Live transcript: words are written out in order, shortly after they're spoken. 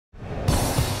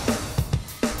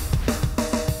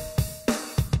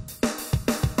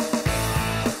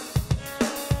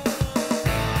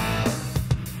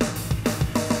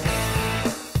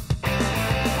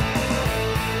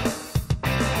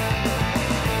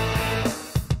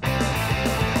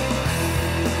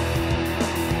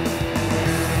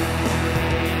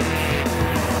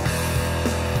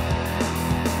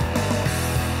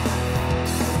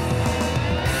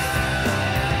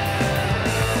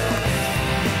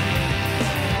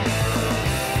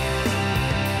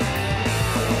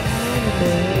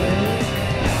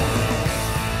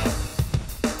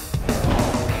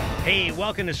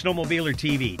welcome to Snowmobiler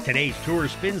TV. Today's tour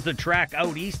spins the track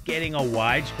out east, getting a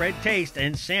widespread taste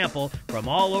and sample from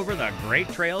all over the great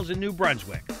trails in New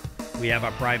Brunswick. We have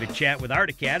a private chat with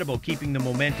Arctic about keeping the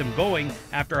momentum going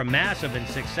after a massive and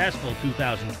successful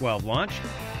 2012 launch.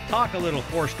 Talk a little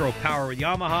four-stroke power with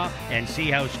Yamaha and see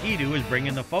how Ski-Doo is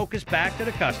bringing the focus back to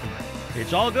the customer.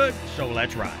 It's all good, so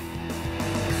let's ride.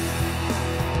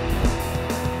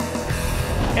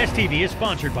 STV is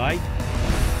sponsored by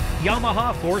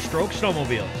Yamaha four-stroke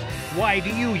snowmobiles. Why do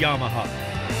you Yamaha?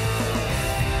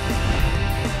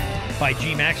 By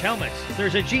G-Max helmets.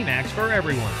 There's a G-Max for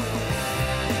everyone.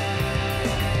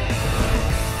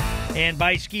 And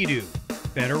by Ski-Doo.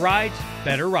 Better rides,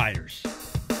 better riders.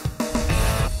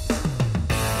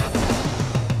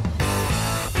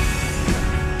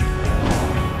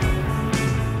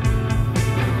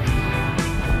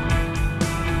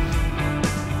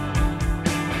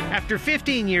 After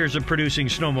 15 years of producing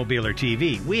Snowmobiler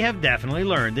TV, we have definitely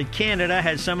learned that Canada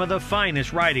has some of the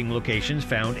finest riding locations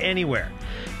found anywhere.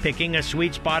 Picking a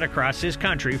sweet spot across this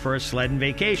country for a sledding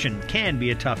vacation can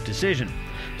be a tough decision.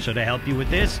 So to help you with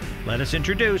this, let us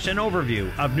introduce an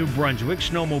overview of New Brunswick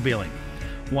snowmobiling.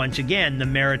 Once again, the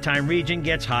Maritime region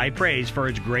gets high praise for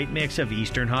its great mix of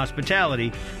eastern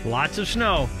hospitality, lots of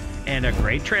snow, and a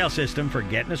great trail system for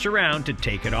getting us around to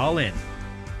take it all in.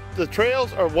 The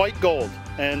trails are white gold,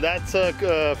 and that's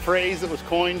a phrase that was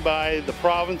coined by the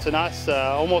province and us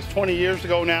almost 20 years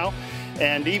ago now.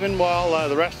 And even while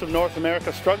the rest of North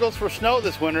America struggles for snow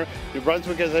this winter, New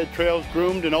Brunswick has had trails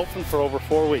groomed and open for over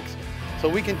 4 weeks. So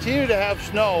we continue to have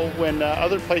snow when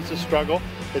other places struggle.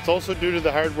 It's also due to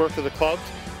the hard work of the clubs.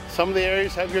 Some of the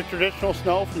areas have your traditional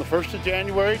snow from the 1st of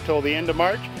January till the end of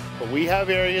March, but we have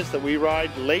areas that we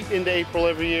ride late into April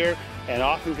every year and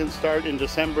often can start in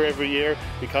December every year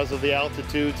because of the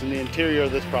altitudes in the interior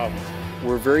of this province.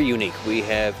 We're very unique. We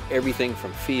have everything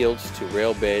from fields to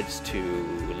rail beds to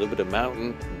a little bit of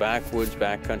mountain, backwoods,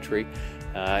 backcountry.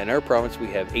 In our province we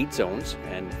have 8 zones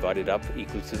and divided up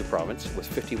equally to the province with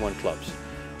 51 clubs.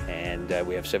 And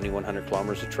we have 7,100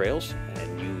 kilometers of trails,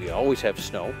 and you always have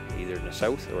snow, either in the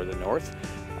south or the north.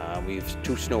 We have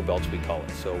 2 snow belts, we call it.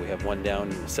 So we have one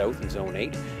down in the south in zone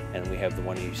 8, and we have the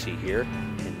one you see here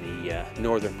in the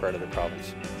northern part of the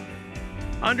province.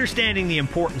 Understanding the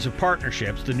importance of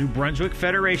partnerships, the New Brunswick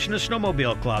Federation of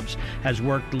Snowmobile Clubs has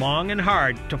worked long and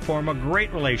hard to form a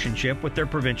great relationship with their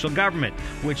provincial government,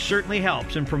 which certainly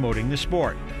helps in promoting the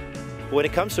sport. When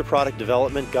it comes to product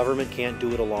development, government can't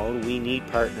do it alone. We need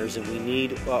partners, and we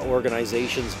need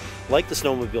organizations like the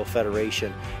Snowmobile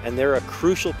Federation, and they're a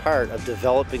crucial part of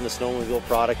developing the snowmobile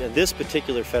product. And this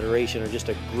particular federation are just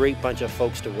a great bunch of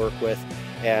folks to work with,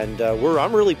 and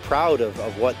I'm really proud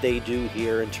of what they do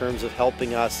here in terms of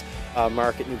helping us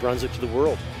market New Brunswick to the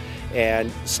world. And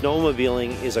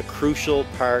snowmobiling is a crucial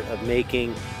part of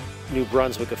making New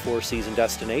Brunswick a 4-season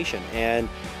destination. And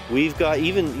we've got,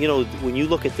 even, you know, when you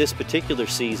look at this particular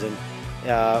season,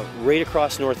 right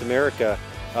across North America,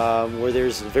 where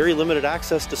there's very limited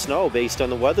access to snow based on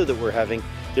the weather that we're having,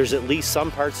 there's at least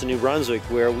some parts of New Brunswick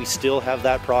where we still have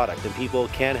that product and people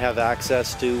can have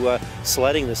access to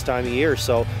sledding this time of year.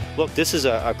 So look, this is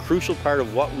a crucial part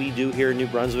of what we do here in New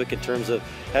Brunswick in terms of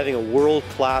having a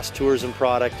world-class tourism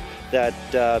product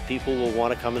that people will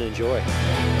want to come and enjoy.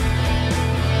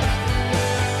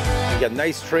 We got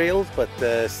nice trails, but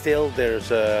still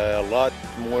there's a lot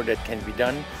more that can be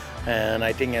done. And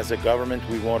I think as a government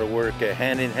we want to work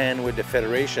hand in hand with the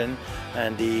Federation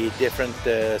and the different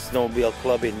snowmobile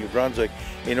club in New Brunswick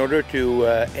in order to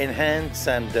enhance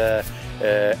and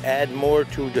add more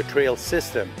to the trail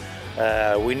system.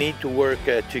 We need to work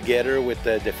together with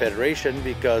the Federation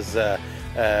because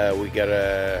we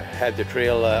gotta have the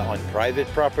trail on private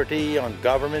property, on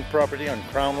government property, on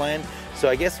Crown land. So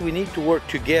I guess we need to work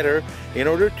together in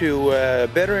order to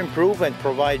better improve and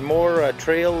provide more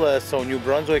trail so New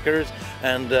Brunswickers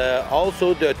and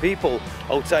also the people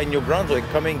outside New Brunswick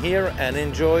coming here and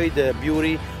enjoy the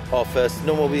beauty of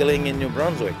snowmobiling in New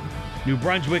Brunswick. New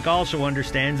Brunswick also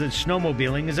understands that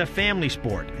snowmobiling is a family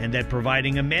sport and that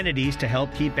providing amenities to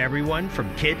help keep everyone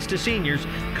from kids to seniors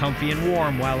comfy and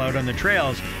warm while out on the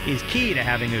trails is key to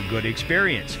having a good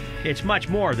experience. It's much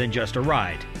more than just a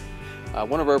ride.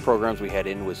 One of our programs we had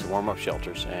in was the warm-up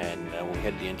shelters, and when we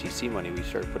had the NTC money we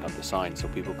started putting up the signs so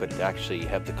people could actually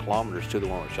have the kilometers to the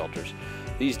warm-up shelters.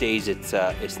 These days it's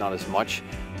not as much,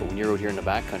 but when you're out here in the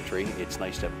backcountry it's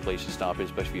nice to have a place to stop in,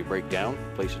 especially if you break down,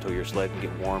 a place to tow your sled and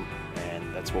get warm,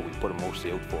 and that's what we put them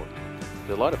mostly out for.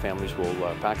 A lot of families will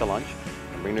pack a lunch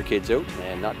and bring their kids out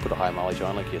and not put a high mileage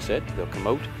on like you said. They'll come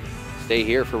out, stay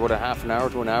here for about a half an hour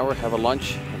to an hour, have a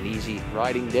lunch, an easy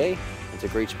riding day, and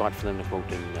it's a great spot for them to go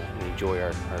out and enjoy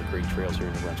our great trails here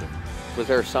in New Brunswick. With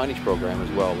our signage program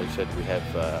as well, like I said, we have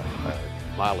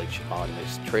mileage on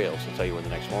these trails to tell you where the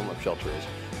next warm-up shelter is.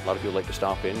 A lot of people like to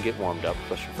stop in, get warmed up,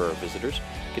 especially for our visitors,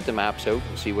 get the maps out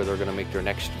and see where they're going to make their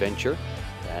next venture.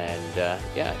 And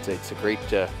yeah, it's a great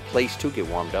place to get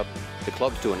warmed up. The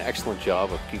clubs do an excellent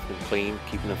job of keeping them clean,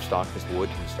 keeping them stocked with wood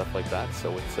and stuff like that.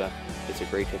 So it's a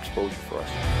great exposure for us.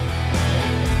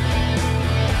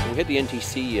 We had the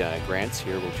NTC grants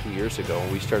here about 2 years ago, and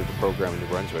we started the program in New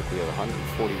Brunswick. We have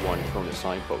 141 permanent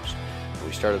signposts. And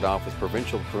we started off with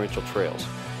provincial trails.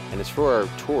 And it's for our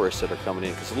tourists that are coming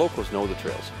in, because the locals know the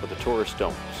trails, but the tourists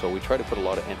don't. So we try to put a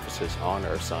lot of emphasis on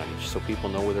our signage so people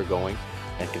know where they're going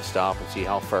and can stop and see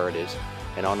how far it is.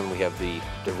 And on them we have the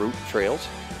route trails.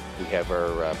 We have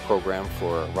our program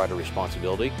for rider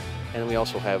responsibility. And we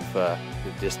also have the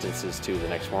distances to the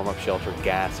next warm-up shelter,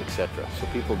 gas, etc. So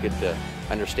people get to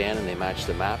understand and they match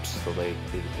the maps, so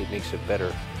it makes a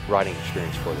better riding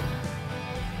experience for them.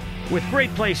 With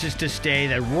great places to stay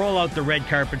that roll out the red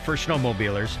carpet for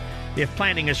snowmobilers, if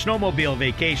planning a snowmobile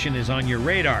vacation is on your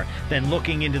radar, then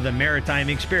looking into the Maritime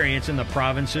experience in the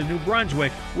province of New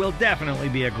Brunswick will definitely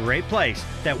be a great place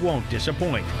that won't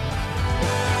disappoint.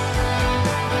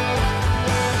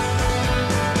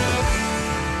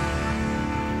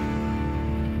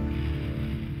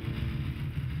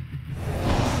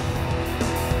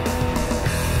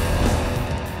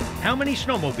 How many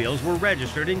snowmobiles were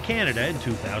registered in Canada in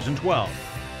 2012?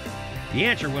 The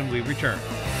answer when we return.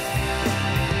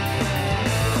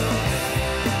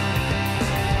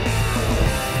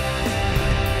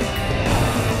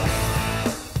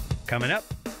 Coming up,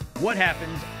 what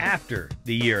happens after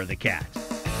the Year of the Cat?